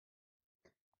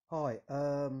Hi,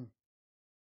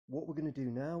 what we're going to do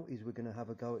now is we're going to have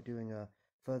a go at doing a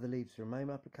further leaves to remain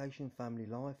application, family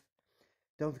life.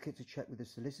 Don't forget to check with the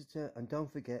solicitor, and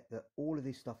don't forget that all of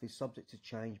this stuff is subject to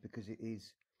change because it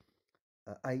is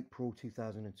April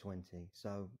 2020.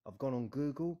 So I've gone on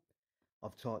Google,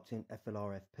 I've typed in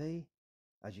FLRFP.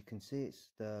 As you can see,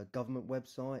 it's the government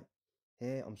website.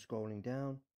 Here I'm scrolling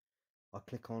down, I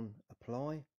click on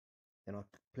apply, then I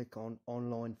click on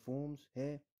online forms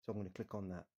here, so I'm going to click on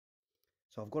that.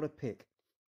 So I've got to pick.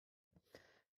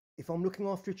 If I'm looking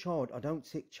after a child, I don't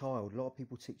tick child. A lot of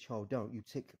people tick child, don't. You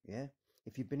tick, yeah?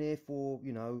 If you've been here for,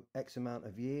 X amount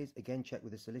of years, again, check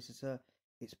with the solicitor,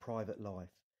 it's private life.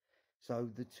 So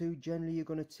the two generally you're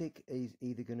going to tick is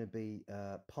either going to be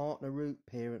partner route,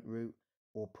 parent route,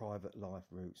 or private life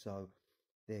route. So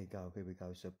there you go, here we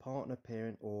go. So partner,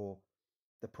 parent, or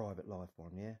the private life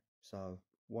one, yeah? So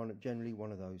generally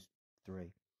one of those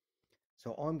three.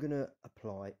 So I'm going to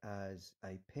apply as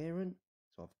a parent.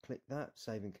 So I've clicked that,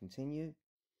 save and continue.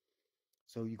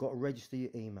 So you've got to register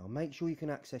your email. Make sure you can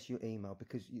access your email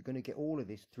because you're going to get all of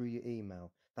this through your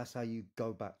email. That's how you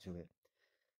go back to it.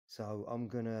 So I'm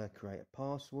going to create a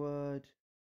password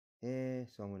here.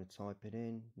 So I'm going to type it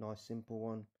in. Nice simple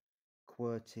one.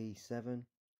 QWERTY7.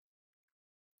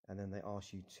 And then they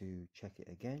ask you to check it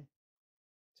again.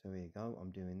 So here you go. I'm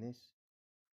doing this.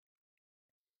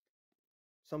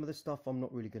 Some of the stuff I'm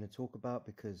not really going to talk about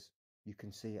because you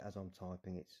can see it as I'm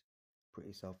typing. It's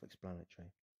pretty self-explanatory.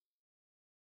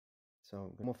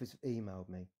 So my office emailed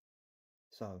me.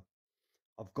 So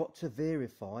I've got to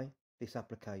verify this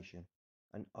application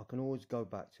and I can always go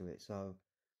back to it. So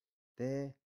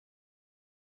there.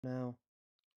 Now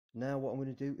what I'm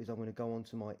going to do is I'm going to go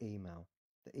onto my email,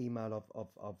 the email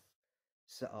I've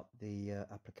set up the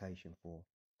application for.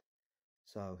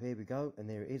 So here we go, and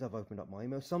there it is. I've opened up my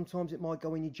email. Sometimes it might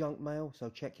go in your junk mail, so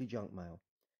check your junk mail.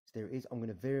 So there it is. I'm going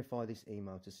to verify this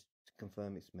email to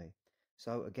confirm it's me.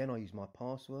 So again, I use my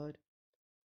password.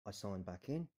 I sign back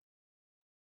in.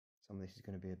 Some of this is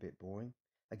going to be a bit boring.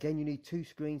 Again, you need two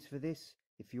screens for this.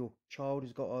 If your child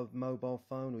has got a mobile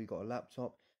phone or you've got a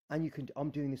laptop, and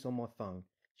I'm doing this on my phone,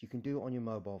 so you can do it on your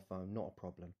mobile phone, not a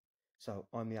problem. So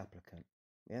I'm the applicant,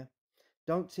 yeah?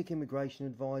 Don't tick immigration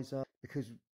advisor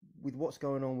because with what's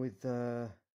going on with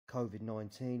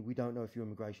COVID-19, we don't know if your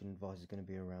immigration advisor is going to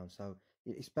be around. So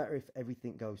it's better if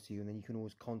everything goes to you and then you can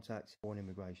always contact an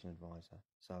immigration advisor.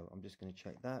 So I'm just going to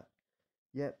check that.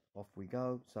 Yep, off we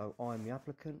go. So I'm the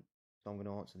applicant. So I'm going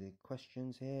to answer the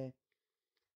questions here.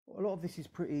 A lot of this is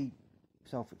pretty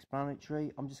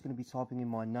self-explanatory. I'm just going to be typing in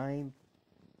my name,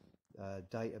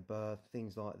 date of birth,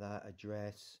 things like that,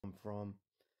 address I'm from.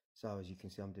 So as you can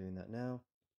see, I'm doing that now.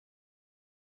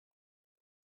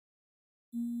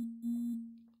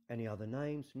 Any other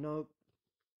names? Nope.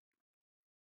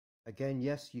 Again,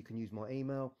 yes, you can use my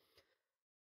email.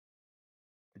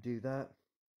 Do that.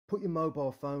 Put your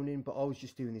mobile phone in, but I was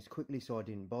just doing this quickly, so I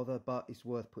didn't bother. But it's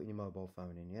worth putting your mobile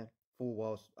phone in, yeah? For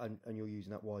whilst, and you're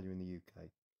using that while you're in the UK.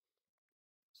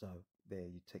 So there,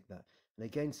 you tick that. And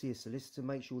again, see a solicitor,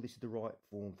 make sure this is the right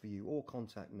form for you, or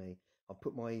contact me. I've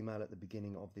put my email at the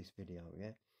beginning of this video,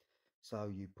 yeah? So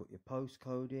you put your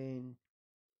postcode in.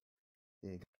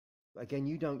 There you go. Again,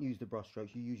 you don't use the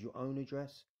brushstrokes, you use your own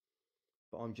address.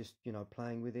 But I'm just,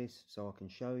 playing with this so I can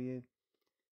show you.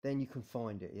 Then you can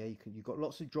find it, yeah? You've got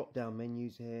lots of drop-down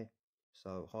menus here.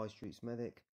 So High Street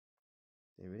Smethwick.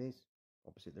 There it is.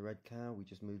 Opposite the Red Cow. We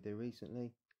just moved there recently.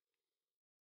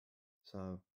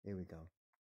 So here we go.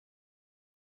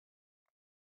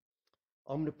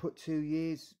 I'm going to put 2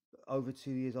 years, over 2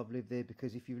 years I've lived there,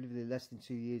 because if you've lived there less than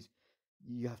 2 years,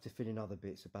 you have to fill in other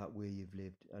bits about where you've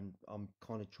lived. And I'm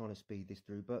kind of trying to speed this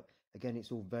through. But again,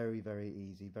 it's all very, very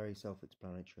easy, very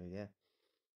self-explanatory, yeah?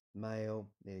 Male,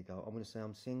 there you go. I'm going to say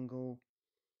I'm single,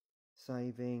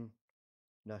 saving,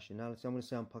 nationality. I'm going to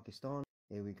say I'm Pakistan.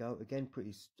 Here we go. Again,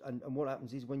 pretty, and what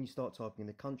happens is when you start typing in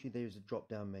the country, there's a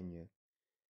drop-down menu.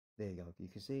 There you go. You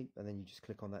can see, and then you just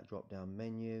click on that drop-down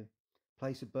menu.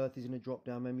 Place of birth is in a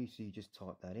drop-down menu, so you just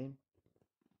type that in.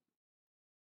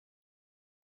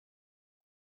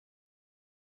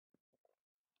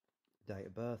 Date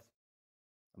of birth.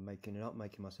 I'm making it up,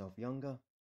 making myself younger.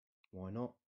 Why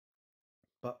not?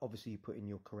 But obviously you put in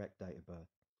your correct date of birth.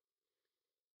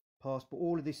 Passport,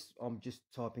 all of this, I'm just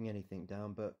typing anything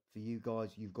down, but for you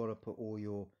guys, you've got to put all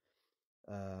your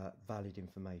valid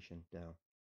information down.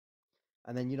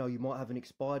 And then, you might have an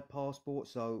expired passport,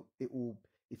 so it will,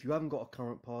 if you haven't got a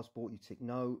current passport, you tick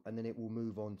no, and then it will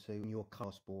move on to your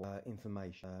passport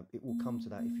information. It will come to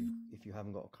that if you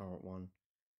haven't got a current one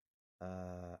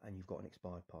and you've got an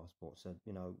expired passport. So,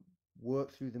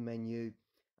 work through the menu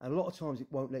And a lot of times it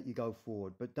won't let you go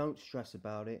forward, but don't stress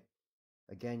about it.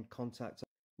 Again, contact us.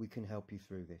 We can help you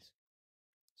through this.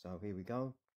 So here we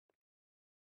go.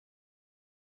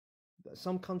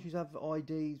 Some countries have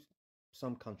IDs,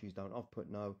 some countries don't. I've put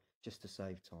no just to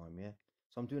save time, yeah.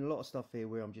 So I'm doing a lot of stuff here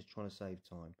where I'm just trying to save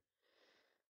time.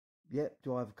 Yep,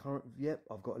 do I have a current? Yep,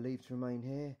 I've got a leave to remain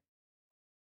here.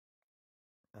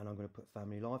 And I'm going to put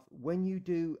family life. When you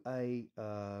do a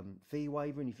fee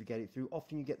waiver and if you get it through,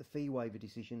 often you get the fee waiver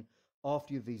decision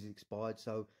after your visa expired.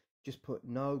 So just put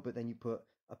no, but then you put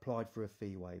applied for a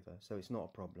fee waiver. So it's not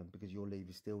a problem because your leave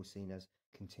is still seen as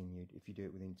continued if you do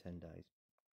it within 10 days.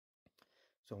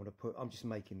 So I'm going to put, I'm just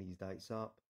making these dates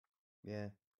up. Yeah,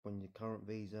 on your current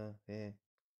visa here.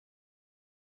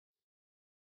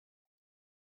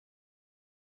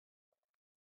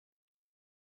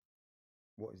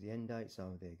 What is the end date?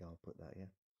 So there you go, I'll put that, yeah.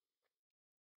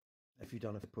 If you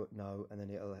don't have to put no, and then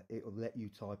it'll let you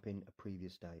type in a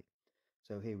previous date.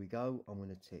 So here we go. I'm going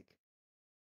to tick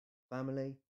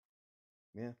family,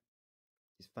 yeah.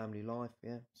 It's family life,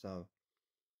 yeah. So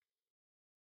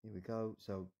here we go.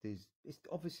 So it's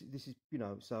obviously this is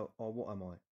so what am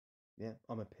I? Yeah,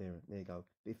 I'm a parent. There you go.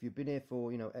 But if you've been here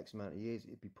for X amount of years,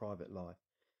 it'd be private life.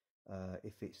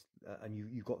 If it's and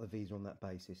you got the visa on that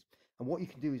basis. And what you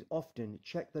can do is often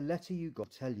check the letter you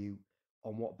got, tell you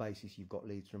on what basis you've got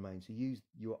leave to remain. So use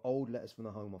your old letters from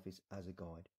the Home Office as a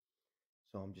guide.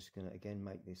 So I'm just going to again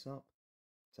make this up,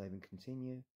 save and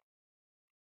continue.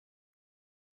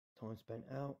 Time spent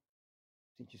out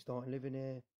since you started living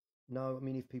here. No, I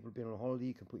mean if people have been on holiday,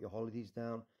 you can put your holidays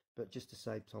down, but just to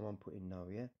save time, I'm putting no.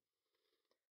 Yeah.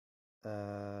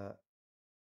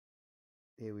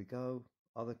 Here we go.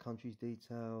 Other countries'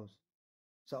 details.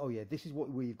 So, oh yeah, this is what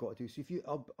we've got to do. So if you,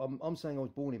 I'm saying I was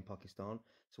born in Pakistan.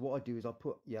 So what I do is I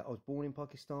put, yeah, I was born in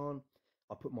Pakistan.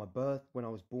 I put my birth when I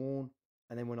was born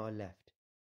and then when I left.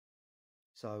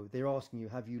 So they're asking you,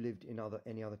 have you lived in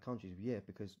any other countries? Yeah,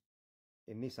 because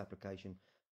in this application,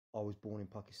 I was born in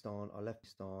Pakistan. I left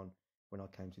Pakistan when I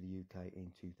came to the UK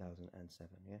in 2007.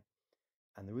 Yeah.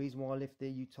 And the reason why I lived there,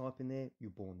 you type in there,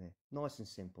 you're born there. Nice and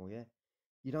simple, yeah?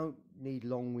 You don't need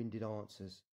long-winded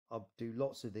answers. I'll do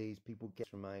lots of these. People get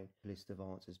remain list of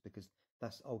answers because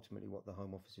that's ultimately what the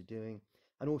Home Office are doing.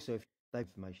 And also, if they have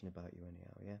information about you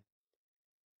anyhow, yeah?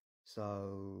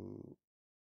 So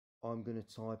I'm going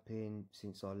to type in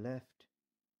since I left,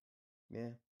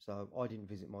 yeah? So I didn't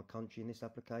visit my country in this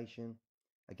application.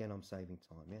 Again, I'm saving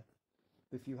time, yeah?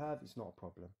 But if you have, it's not a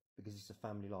problem because it's a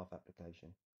family life application.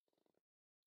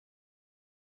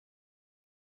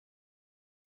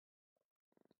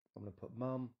 I'm going to put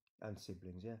mum and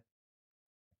siblings, yeah?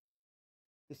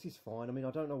 This is fine. I mean,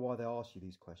 I don't know why they ask you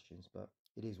these questions, but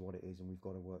it is what it is, and we've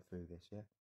got to work through this, yeah?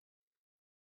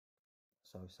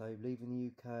 So, say leaving the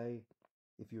UK,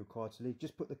 if you're required to leave,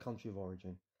 just put the country of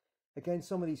origin. Again,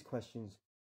 some of these questions,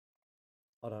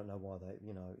 I don't know why they,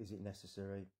 is it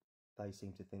necessary? They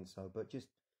seem to think so, but just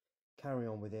carry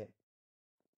on with it,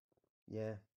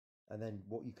 yeah? And then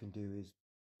what you can do is,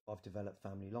 I've developed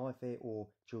family life here, or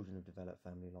children have developed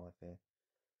family life here.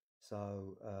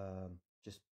 So,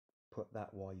 just put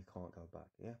that why you can't go back,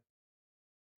 yeah?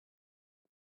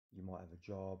 You might have a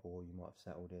job or you might have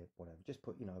settled here, whatever. Just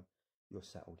put, you're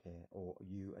settled here or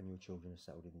you and your children are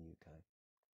settled in the UK.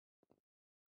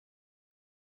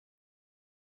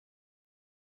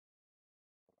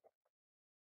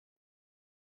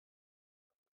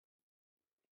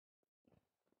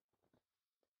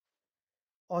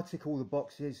 I tick all the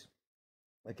boxes.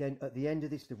 Again, at the end of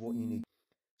this, of what you need.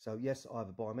 So yes, I have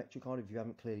a biometric card if you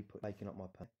haven't clearly put making up my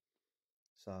pay.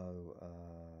 So,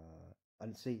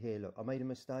 and see here, look, I made a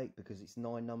mistake because it's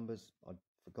 9 numbers. I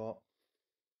forgot.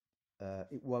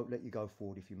 It won't let you go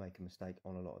forward if you make a mistake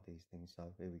on a lot of these things. So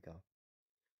here we go.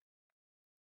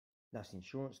 National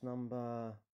insurance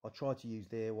number. I tried to use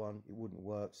their one, it wouldn't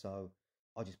work, so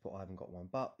I just put I haven't got one.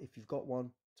 But if you've got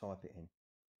one, type it in.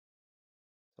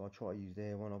 So I try to use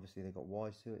their one. Obviously they got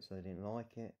Y's to it, so they didn't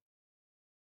like it.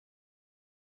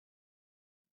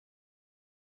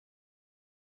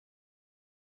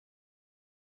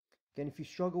 Again, if you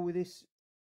struggle with this,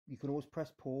 you can always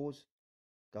press pause,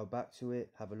 go back to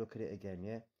it, have a look at it again,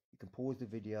 yeah? You can pause the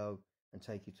video and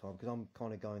take your time because I'm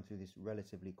kind of going through this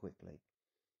relatively quickly.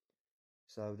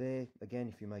 So there,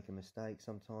 again, if you make a mistake,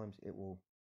 sometimes it will.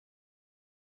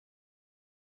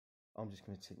 I'm just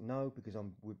going to tick no because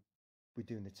we're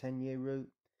doing the 10-year route.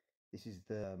 This is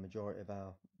the majority of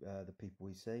our the people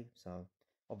we see. So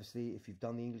obviously, if you've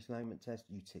done the English language test,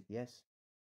 you tick yes.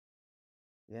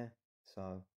 Yeah.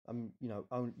 So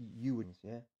only you wouldn't.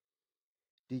 Yeah.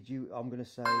 Did you? I'm going to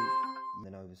say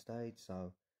then overstayed.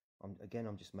 So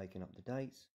I'm just making up the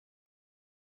dates.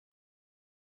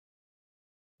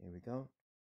 Here we go.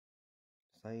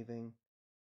 Saving.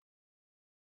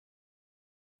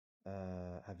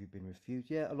 Have you been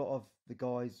refused? Yeah, a lot of the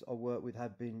guys I work with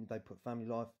have been, they put family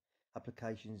life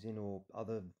applications in or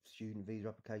other student visa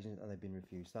applications and they've been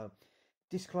refused. So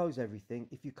disclose everything.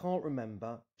 If you can't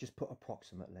remember, just put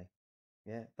approximately.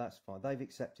 Yeah, that's fine. They've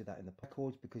accepted that in the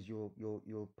records because you're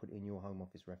putting in your home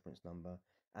office reference number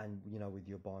and with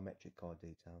your biometric card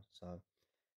details. So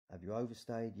have you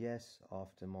overstayed? Yes.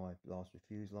 After my last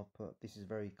refusal, I've put, this is a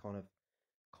very kind of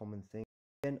common thing.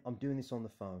 Again, I'm doing this on the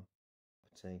phone,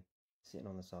 sitting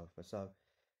on the sofa. So,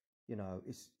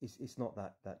 it's not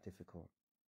that difficult.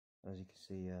 As you can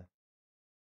see, I'm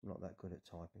not that good at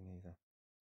typing either.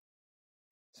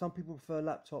 Some people prefer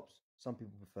laptops, some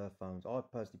people prefer phones. I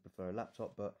personally prefer a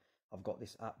laptop, but I've got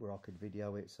this app where I could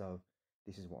video it, so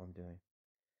this is what I'm doing.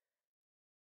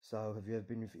 So have you ever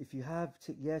been, if you have,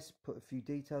 tick yes, put a few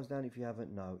details down. If you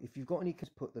haven't, no. If you've got any,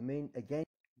 put them in. Again,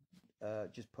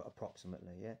 just put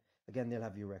approximately, yeah? Again, they'll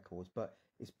have your records, but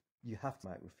you have to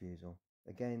make refusal.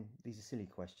 Again, these are silly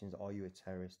questions. Are you a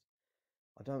terrorist?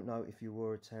 I don't know if you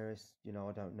were a terrorist,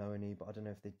 I don't know any, but I don't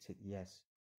know if they tick yes.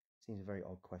 Seems a very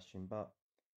odd question, but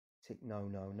tick no,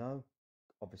 no, no.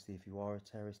 Obviously, if you are a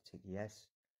terrorist, tick yes.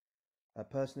 A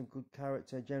person of good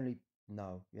character, generally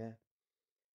no, yeah?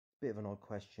 Bit of an odd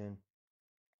question.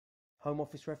 Home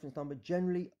office reference number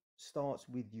generally starts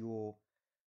with your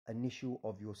initial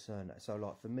of your surname. So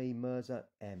like for me, Mirza,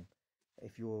 M.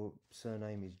 If your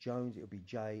surname is Jones, it'll be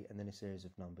J and then a series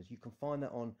of numbers. You can find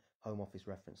that on home office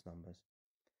reference numbers.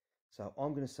 So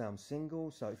I'm going to say I'm single.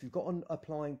 So if you've got an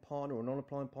applying partner or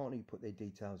non-applying partner, you put their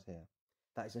details here.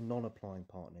 That is a non-applying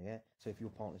partner, yeah? So if your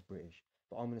partner's British.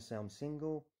 But I'm going to say I'm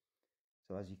single.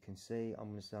 So as you can see, I'm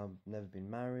going to say I've never been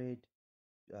married.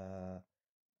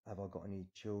 Have I got any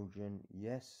children?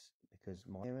 Yes, because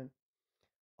my parent.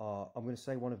 I'm going to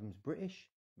say one of them's British,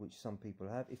 which some people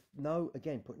have. If no,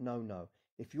 again, put no, no.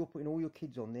 If you're putting all your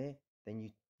kids on there, then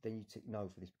you tick no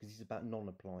for this because this is about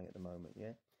non-applying at the moment,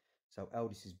 yeah? So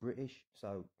eldest is British.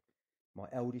 So my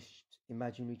eldest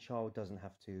imaginary child doesn't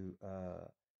have to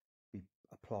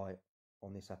apply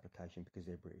on this application because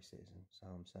they're British citizen. So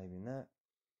I'm saving that.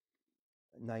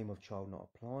 Name of child not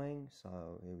applying.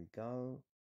 So here we go.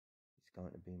 It's going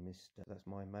to be Mr. That's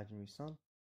my imaginary son.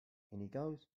 In he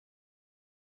goes.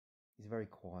 He's very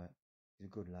quiet. He's a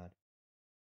good lad.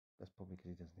 That's probably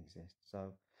because he doesn't exist.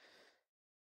 So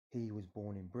he was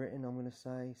born in Britain, I'm going to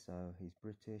say. So he's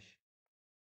British.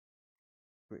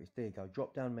 British. There you go.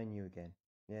 Drop down menu again.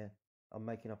 Yeah. I'm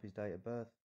making up his date of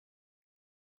birth.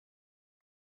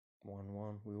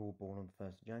 1-1. We were all born on the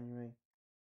 1st of January.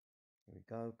 Here we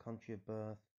go. Country of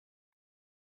birth.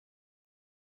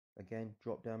 Again,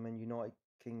 drop down menu. United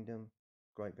Kingdom,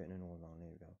 Great Britain and Northern Ireland.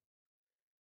 Here we go.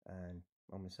 And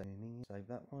I'm going to say save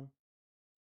that one.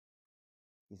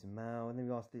 He's a male. And then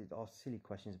we ask silly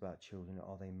questions about children.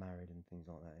 Are they married and things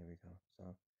like that. Here we go. So,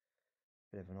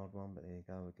 bit of an odd one, but there you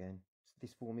go again. So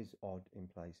this form is odd in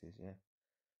places, yeah.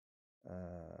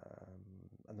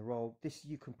 And the role, this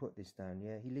you can put this down,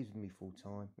 yeah. He lives with me full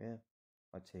time, yeah.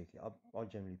 I take it. I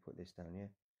generally put this down, yeah.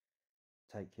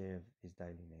 Take care of his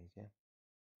daily needs, yeah.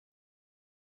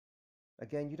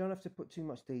 Again, you don't have to put too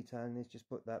much detail in this. Just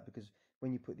put that because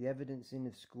when you put the evidence in,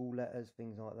 the school letters,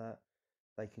 things like that,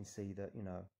 they can see that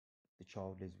the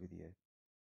child lives with you.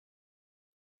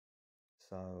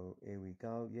 So here we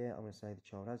go. Yeah, I'm going to say the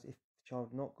child has. If the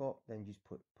child not got, then just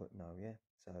put no. Yeah.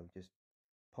 So just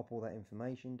pop all that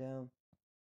information down.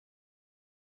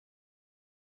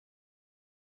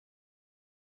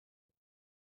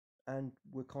 And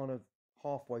we're kind of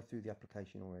halfway through the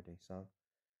application already. So,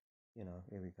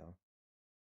 here we go.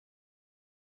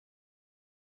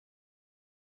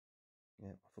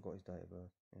 Yeah, I forgot his date of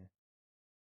birth. Yeah.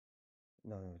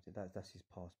 No, that's his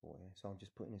passport. Yeah. So I'm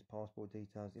just putting his passport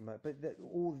details in. But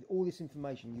all this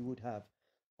information you would have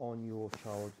on your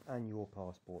child and your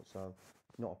passport. So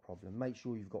not a problem. Make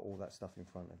sure you've got all that stuff in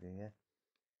front of you. Yeah.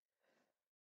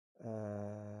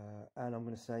 And I'm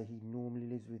going to say he normally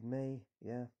lives with me.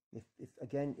 Yeah.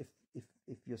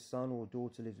 If your son or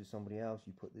daughter lives with somebody else,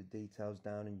 you put the details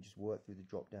down and you just work through the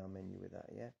drop down menu with that.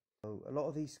 Yeah. So a lot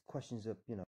of these questions are,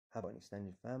 have an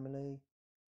extended family.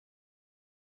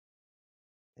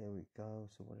 There we go.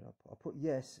 So what did I put? I put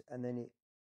yes, and then it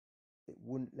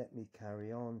wouldn't let me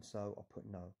carry on, so I put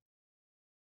no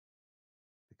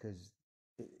because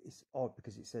it's odd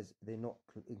because it says they're not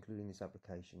including this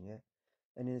application. Yeah.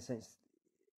 And in a sense,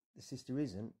 the sister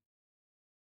isn't,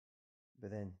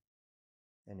 but then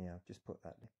anyhow, just put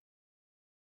that there.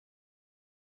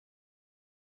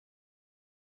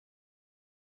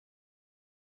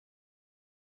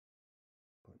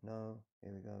 Put no.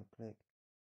 Here we go. Click.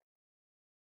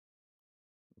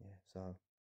 So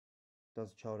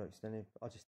does child extended? I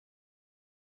just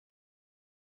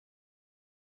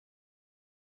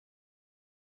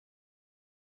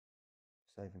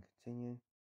save and continue.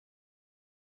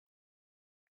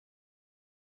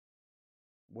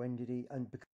 When did he?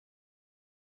 And because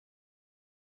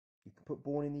you can put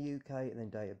born in the UK and then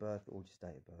date of birth, or just date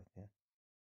of birth. Yeah.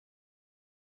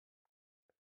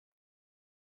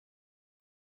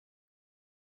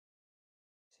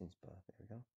 Since birth. There we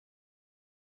go.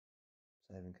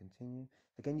 Save and continue.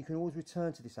 Again, you can always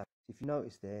return to this app. If you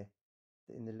notice there,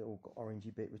 in the little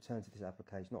orangey bit, return to this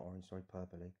application. Not orange, sorry,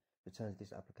 purpley. Return to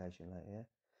this application later. Yeah.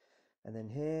 And then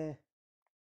here,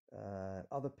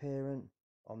 other parent.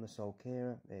 I'm the sole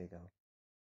carer. There you go.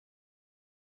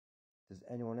 Does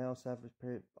anyone else have a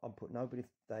period? I'll put no, but if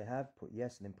they have, put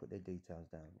yes and then put their details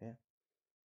down. Yeah.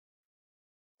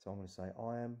 So I'm going to say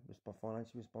I am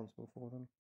financially responsible for them.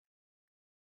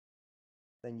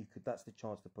 Then you could, that's the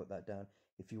chance to put that down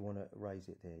if you want to raise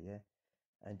it there. Yeah.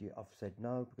 And I've said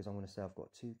no because I'm going to say I've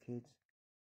got 2 kids.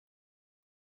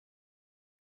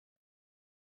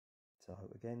 So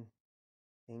again,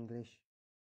 English.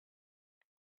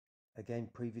 Again,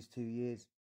 previous 2 years.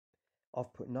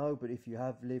 I've put no, but if you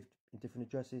have lived in different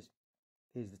addresses,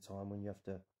 here's the time when you have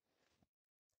to,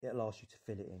 it'll ask you to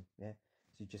fill it in. Yeah.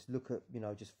 So you just look at,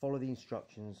 just follow the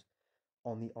instructions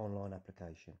on the online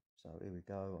application. So here we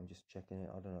go. I'm just checking it.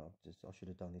 I don't know. I should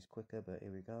have done this quicker, but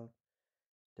here we go.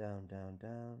 Down, down,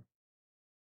 down.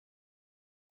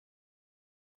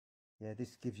 Yeah,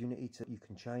 this gives Unity to, you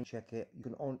can check it.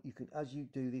 You can as you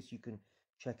do this, you can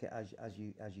check it as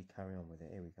you carry on with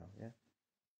it. Here we go. Yeah.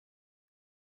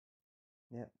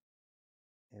 Yeah.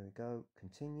 Here we go.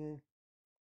 Continue.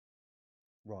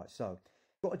 Right. So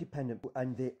got a dependent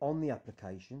and they're on the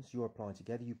applications you're applying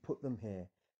together. You put them here.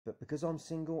 But because I'm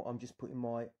single, I'm just putting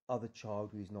my other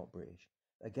child who is not British.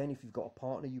 Again, if you've got a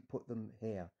partner, you put them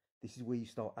here. This is where you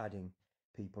start adding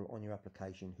people on your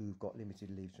application who've got limited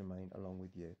leave to remain along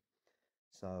with you.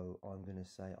 So I'm going to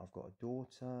say I've got a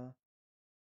daughter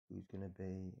who's going to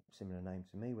be similar name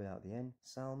to me without the N,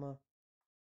 Salma.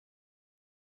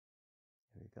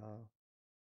 Here we go.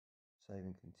 Save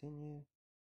and continue.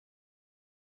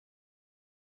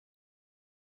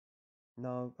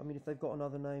 No, I mean, if they've got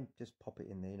another name, just pop it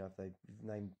in there. If they've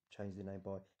changed the name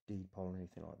by deed poll or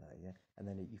anything like that, yeah. And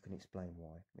then you can explain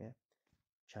why, yeah.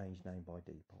 Change name by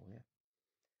deed poll, yeah.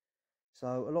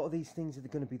 So a lot of these things are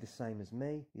going to be the same as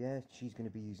me, yeah. She's going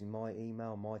to be using my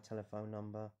email, my telephone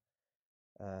number.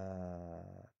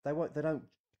 They don't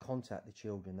contact the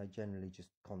children. They generally just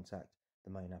contact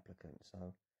the main applicant.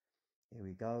 So here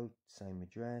we go. Same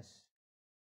address,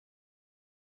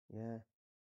 yeah.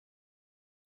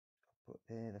 Put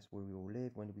there, that's where we all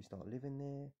live. When did we start living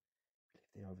there? We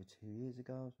lived there over 2 years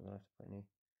ago, so I don't have to put any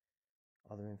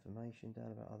other information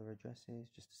down about other addresses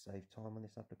just to save time on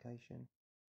this application.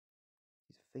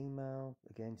 He's a female,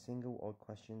 again single, odd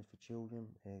questions for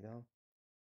children. Here you go.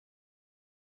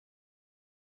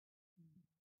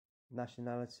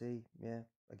 Nationality, yeah,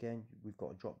 again we've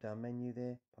got a drop down menu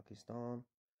there. Pakistan.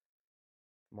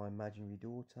 My imaginary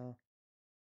daughter.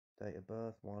 Date of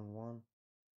birth 1/1.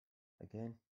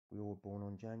 Again, we all were born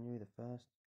on January the 1st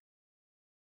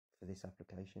for this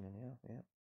application anyhow, yeah.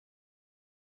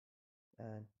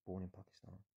 And born in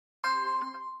Pakistan.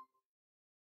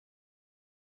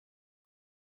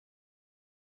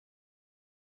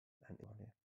 And yeah.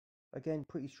 Again,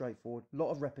 pretty straightforward. A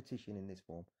lot of repetition in this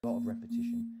form. A lot of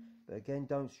repetition. But again,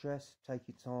 don't stress. Take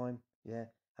your time. Yeah.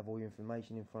 Have all your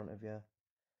information in front of you.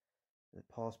 The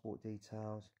passport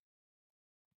details.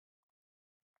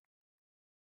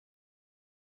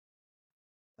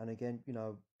 And again, we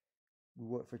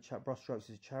work for Brushstrokes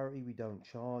as a charity. We don't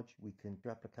charge. We can do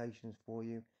applications for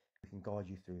you. We can guide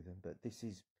you through them. But I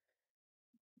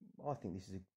think this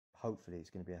is hopefully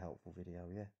it's going to be a helpful video.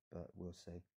 Yeah. But we'll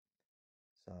see.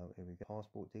 So here we go.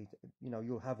 Passport detail.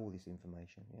 You'll have all this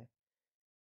information. Yeah.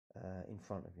 In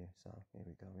front of you. So here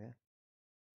we go. Yeah.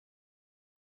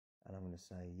 And I'm going to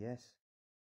say yes.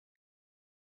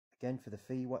 Again, for the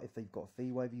fee, if they've got a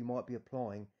fee waiver, you might be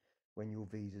applying when your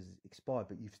visa's expired,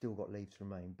 but you've still got leave to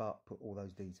remain. But put all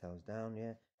those details down,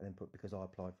 yeah, and then put because I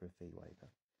applied for a fee waiver.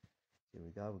 Here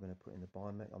we go. We're going to put in the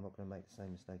biometric. I'm not going to make the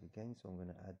same mistake again, so I'm going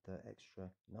to add the extra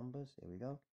numbers. Here we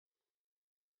go.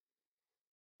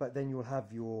 But then you'll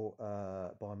have your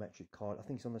biometric card. I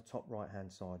think it's on the top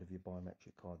right-hand side of your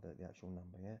biometric card, the actual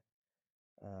number, yeah.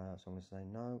 So I'm going to say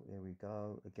no. Here we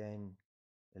go. Again,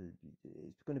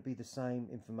 it's going to be the same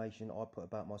information I put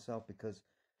about myself because,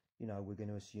 we're going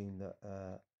to assume that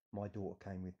my daughter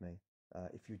came with me.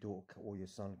 If your daughter or your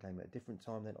son came at a different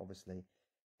time, then obviously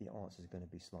the answer is going to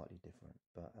be slightly different.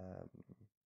 But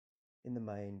in the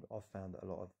main, I've found that a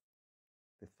lot of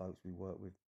the folks we work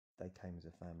with, they came as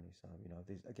a family. So, you know,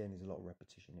 there's a lot of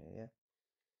repetition here, yeah?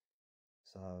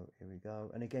 So here we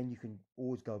go. And again, you can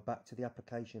always go back to the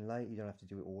application later. You don't have to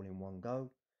do it all in one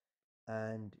go.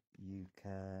 And you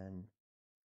can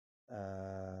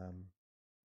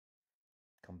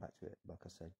come back to it, like I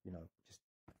said, you know, just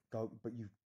go, but you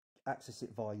access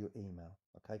it via your email,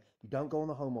 okay? You don't go on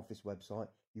the Home Office website.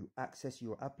 You access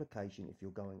your application if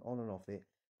you're going on and off it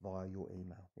via your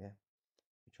email, yeah?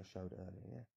 Which I showed earlier,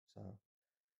 yeah? So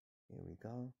here we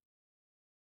go.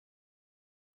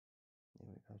 Here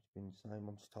we go. It's been the same.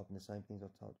 I'm just typing the same things I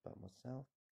typed about myself.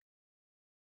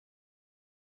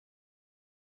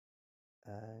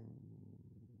 And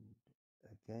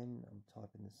again, I'm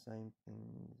typing the same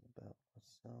things about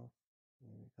myself.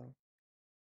 Here we go.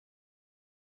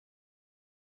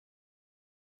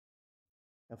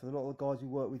 And for a lot of the guys we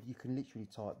work with, you can literally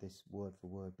type this word for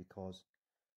word because,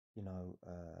 you know,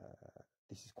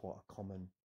 this is quite a common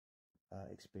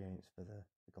experience for the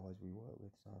guys we work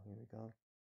with. So here we go.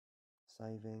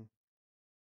 Saving.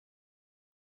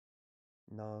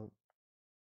 No.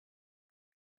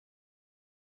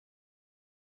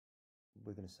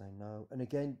 We're going to say no. And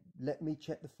again, let me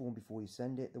check the form before you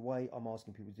send it. The way I'm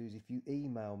asking people to do is if you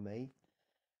email me,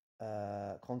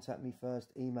 contact me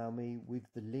first, email me with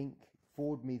the link,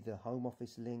 forward me the Home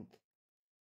Office link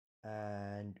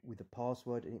and with the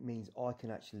password, and it means I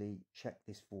can actually check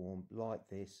this form like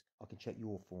this. I can check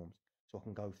your forms so I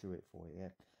can go through it for you. Yeah.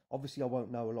 Obviously I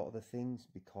won't know a lot of the things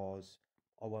because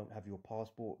I won't have your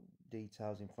passport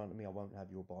details in front of me. I won't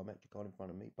have your biometric card in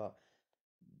front of me, but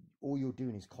all you're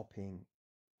doing is copying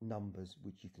numbers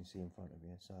which you can see in front of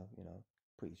you. So, you know,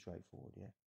 pretty straightforward,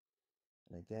 yeah.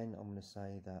 And again, I'm going to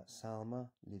say that Salma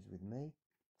lives with me.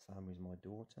 Salma is my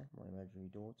daughter, my imaginary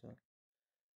daughter.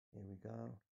 Here we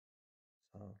go.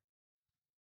 So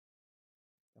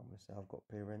I'm going to say I've got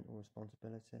parental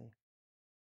responsibility.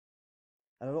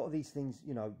 And a lot of these things,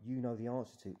 you know the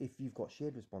answer to. If you've got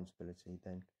shared responsibility,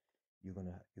 then you're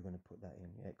gonna put that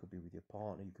in. Yeah, it could be with your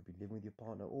partner, you could be living with your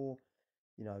partner, or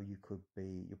you know, your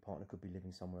partner could be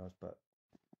living somewhere else, but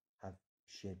have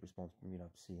shared responsibility. You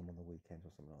know, see him on the weekends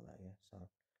or something like that. Yeah. So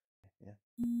yeah.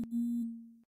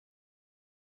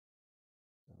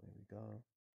 So there we go.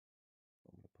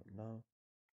 I'm gonna put no.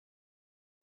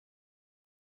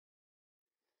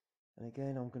 And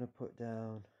again, I'm gonna put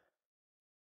down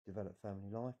develop family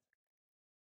life.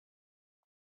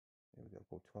 Here we go,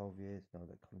 for 12 years. No,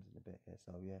 that comes in a bit here.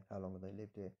 So yeah, how long have they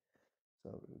lived here? So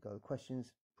here we go.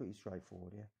 Questions, pretty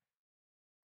straightforward, yeah.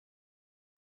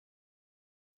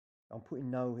 I'm putting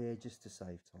no here just to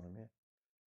save time, yeah.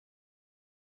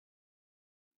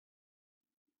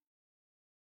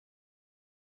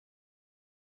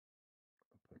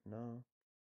 I'll put no.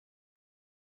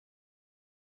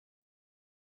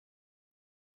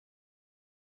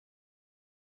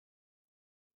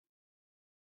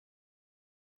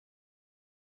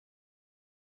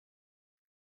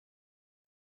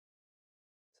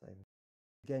 Save.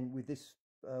 Again, with this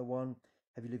one,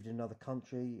 have you lived in another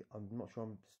country? I'm not sure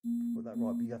I'm put that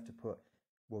right, but you have to put,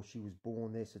 well, she was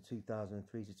born there, so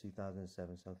 2003 to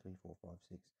 2007, so 3, 4,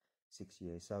 5, 6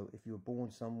 years. So if you were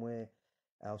born somewhere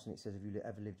else and it says, have you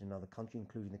ever lived in another country,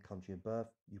 including the country of birth,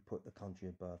 you put the country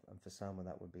of birth. And for Salma,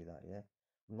 that would be that, yeah?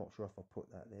 I'm not sure if I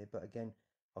put that there, but again,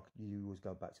 you always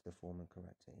go back to the form and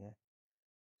correct it, yeah?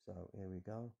 So here we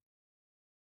go.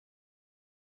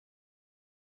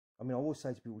 I mean, I always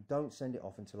say to people, don't send it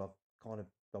off until I've kind of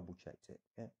double checked it,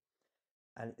 yeah?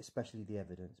 And especially the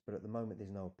evidence. But at the moment, there's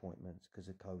no appointments because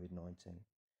of COVID-19.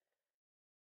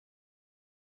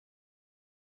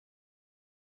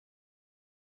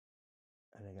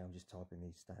 And again, I'm just typing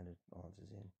these standard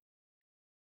answers in.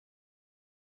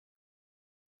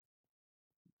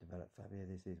 Develop family.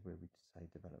 This is where we say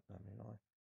develop family life.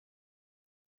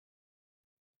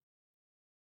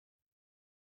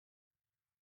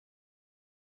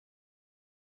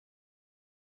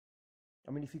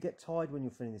 I mean, if you get tired when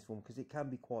you're filling this form, because it can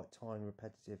be quite tiring,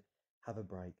 repetitive, have a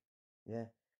break. Yeah,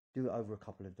 do it over a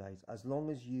couple of days. As long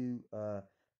as you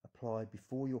apply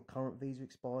before your current visa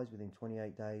expires within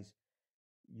 28 days,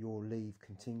 your leave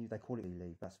continue. They call it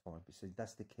leave. That's fine. But so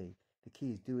that's the key. The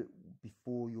key is do it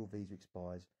before your visa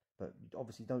expires. But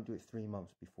obviously, don't do it 3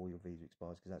 months before your visa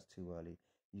expires because that's too early.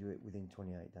 You do it within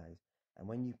 28 days. And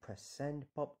when you press send,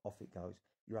 pop, off it goes.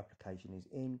 Your application is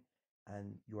in,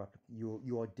 and you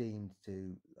are deemed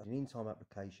to an in-time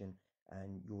application,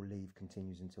 and your leave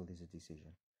continues until there's a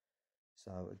decision.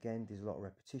 So again, there's a lot of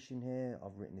repetition here.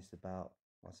 I've written this about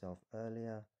myself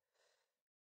earlier.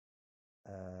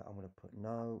 I'm going to put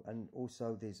no. And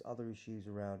also there's other issues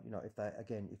around, you know, if they,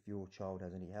 again, if your child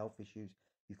has any health issues,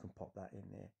 you can pop that in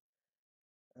there.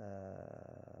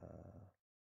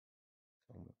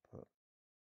 So I'm going to put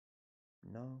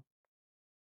no.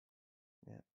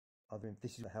 Yeah. Other, if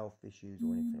this is health issues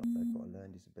or anything like that, they've got a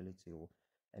learning disability or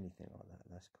anything like that.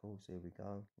 That's cool. So here we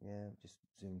go. Yeah, just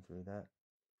zoom through that.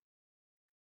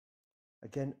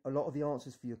 Again, a lot of the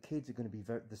answers for your kids are going to be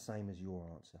the same as your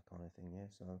answer, kind of thing. Yeah.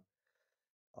 So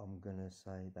I'm going to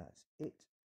say that's it.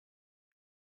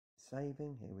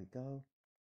 Saving. Here we go.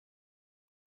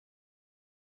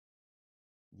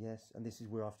 Yes, and this is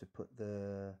where I have to put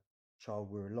the child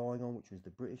we're relying on, which was the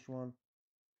British one.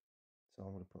 So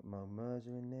I'm going to put Mo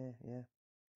Mercer in there. Yeah.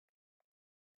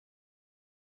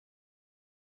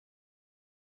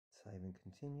 Save and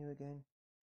continue again.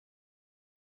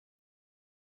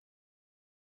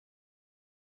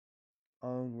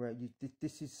 Own where you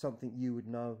this is something you would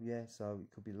know, yeah. So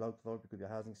it could be local authority, it could be a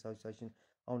housing association.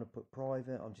 I want to put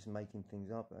private. I'm just making things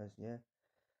up as yeah.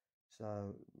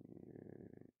 So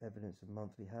evidence of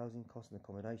monthly housing cost and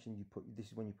accommodation. You put this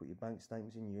is when you put your bank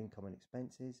statements in, your income and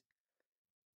expenses.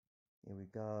 Here we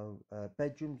go.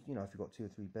 Bedrooms. You know, if you've got 2 or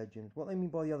 3 bedrooms. What they mean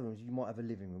by the other rooms, you might have a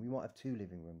living room. You might have 2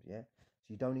 living rooms, yeah. So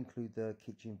you don't include the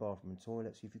kitchen, bathroom, and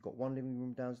toilet. So if you've got 1 living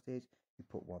room downstairs, you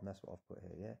put 1. That's what I've put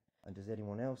here, yeah. And does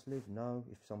anyone else live? No.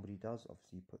 If somebody does,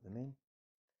 obviously you put them in.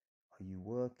 Are you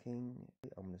working?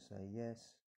 I'm going to say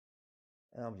yes.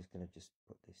 And I'm just going to just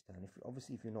put this down. If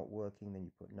obviously if you're not working, then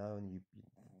you put no, and you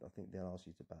I think they'll ask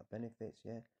you about benefits,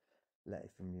 yeah. Letter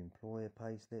from your employer,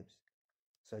 pay slips.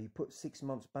 So you put 6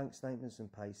 months bank statements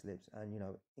and pay slips, and you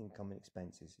know income and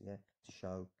expenses, yeah, to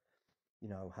show, you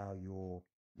know, how you're,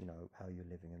 you know, how you're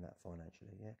living in that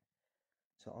financially, yeah.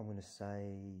 So I'm going to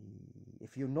say,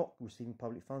 if you're not receiving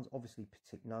public funds, obviously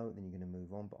tick no, then you're going to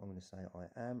move on. But I'm going to say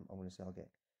I am. I'm going to say I'll get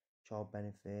child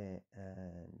benefit,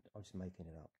 and I'm just making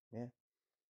it up, yeah.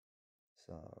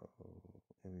 So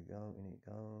here we go, in it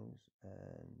goes.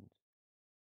 And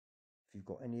if you've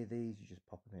got any of these, you just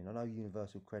pop them in. I know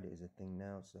universal credit is a thing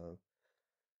now, so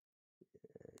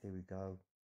here we go.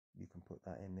 You can put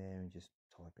that in there and just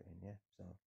type it in, yeah. So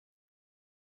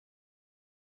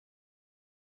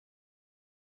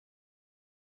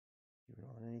you're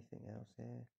not on anything else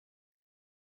here.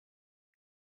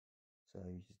 So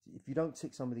you just, if you don't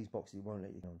tick some of these boxes, it won't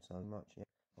let you go on so much, yeah.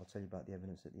 I'll tell you about the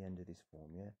evidence at the end of this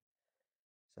form, yeah.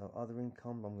 So other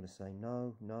income, I'm going to say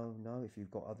no, no, no. If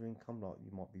you've got other income, like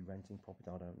you might be renting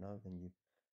property, I don't know, then you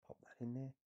pop that in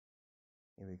there.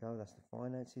 Here we go, that's the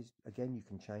finances. Again, you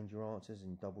can change your answers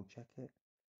and double check it.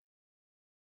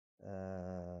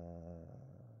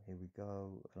 Here we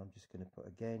go, and I'm just going to put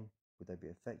again, would they be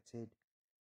affected?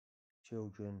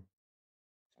 Children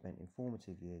spent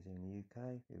informative years in the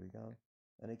UK, here we go.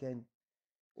 And again,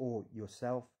 or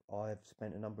yourself, I've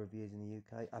spent a number of years in the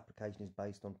UK. Application is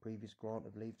based on previous grant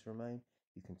of leave to remain.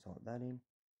 You can type that in.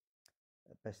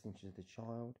 Best interest of the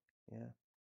child, yeah.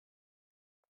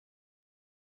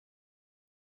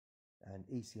 And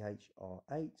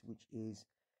ECHR8, which is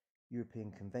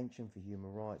European Convention for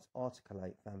Human Rights, Article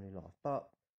 8, Family Life. But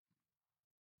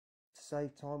to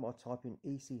save time, I type in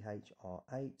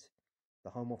ECHR8. The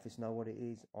Home Office know what it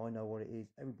is. I know what it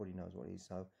is. Everybody knows what it is.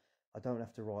 So I don't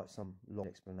have to write some long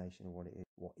explanation of what it is,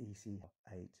 what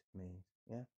ECHR8 means,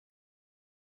 yeah.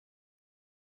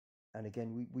 And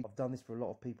again, I've done this for a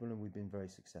lot of people and we've been very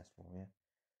successful, yeah.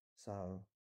 So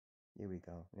here we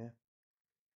go, yeah.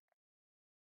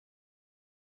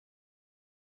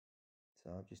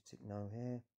 So I've just ticked no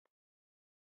here.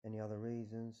 Any other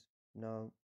reasons?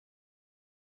 No.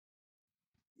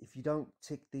 If you don't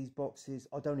tick these boxes,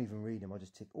 I don't even read them. I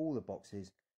just tick all the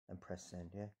boxes and press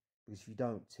send, yeah. Because if you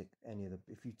don't tick any of the,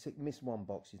 if you miss one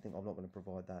box, you think I'm not going to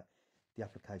provide that, the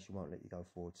application won't let you go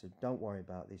forward. So don't worry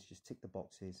about this. Just tick the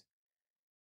boxes.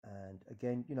 And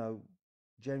again, you know,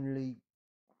 generally,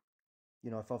 you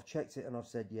know, if I've checked it and I've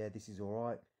said, yeah, this is all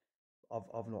right,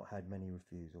 I've not had many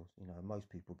refusals. You know, most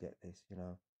people get this, you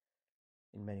know.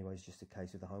 In many ways, just a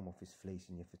case of the Home Office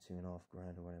fleecing you for £2,500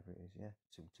 or whatever it is, yeah,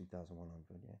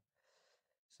 2,100, yeah.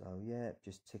 So yeah,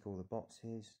 just tick all the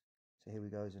boxes. So here we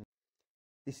go. And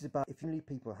this is about if only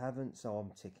people haven't, so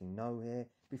I'm ticking no here.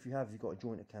 But if you have, you've got a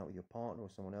joint account with your partner or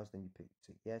someone else, then you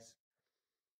tick yes.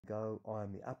 Go, I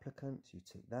am the applicant, so you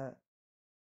tick that.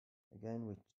 Again,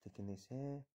 we're ticking this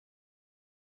here.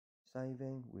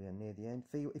 Saving, we are near the end.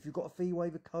 Fee, if you've got a fee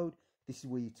waiver code, this is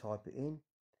where you type it in.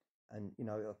 And you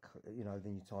know,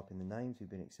 then you type in the names who've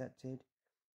been accepted.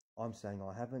 I'm saying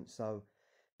I haven't, so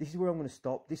this is where I'm going to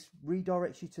stop. This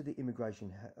redirects you to the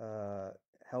immigration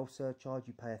health surcharge.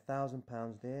 You pay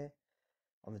 £1,000 there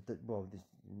on the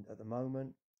at the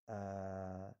moment,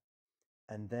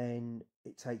 and then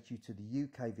it takes you to the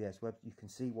UKVS web. You can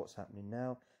see what's happening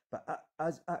now. But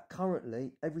as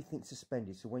currently, everything's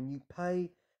suspended. So when you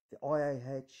pay the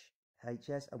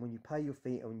IAHS and when you pay your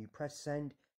fee and when you press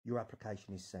send, your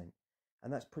application is sent.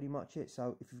 And that's pretty much it.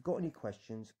 So if you've got any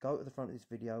questions, go to the front of this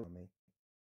video with me.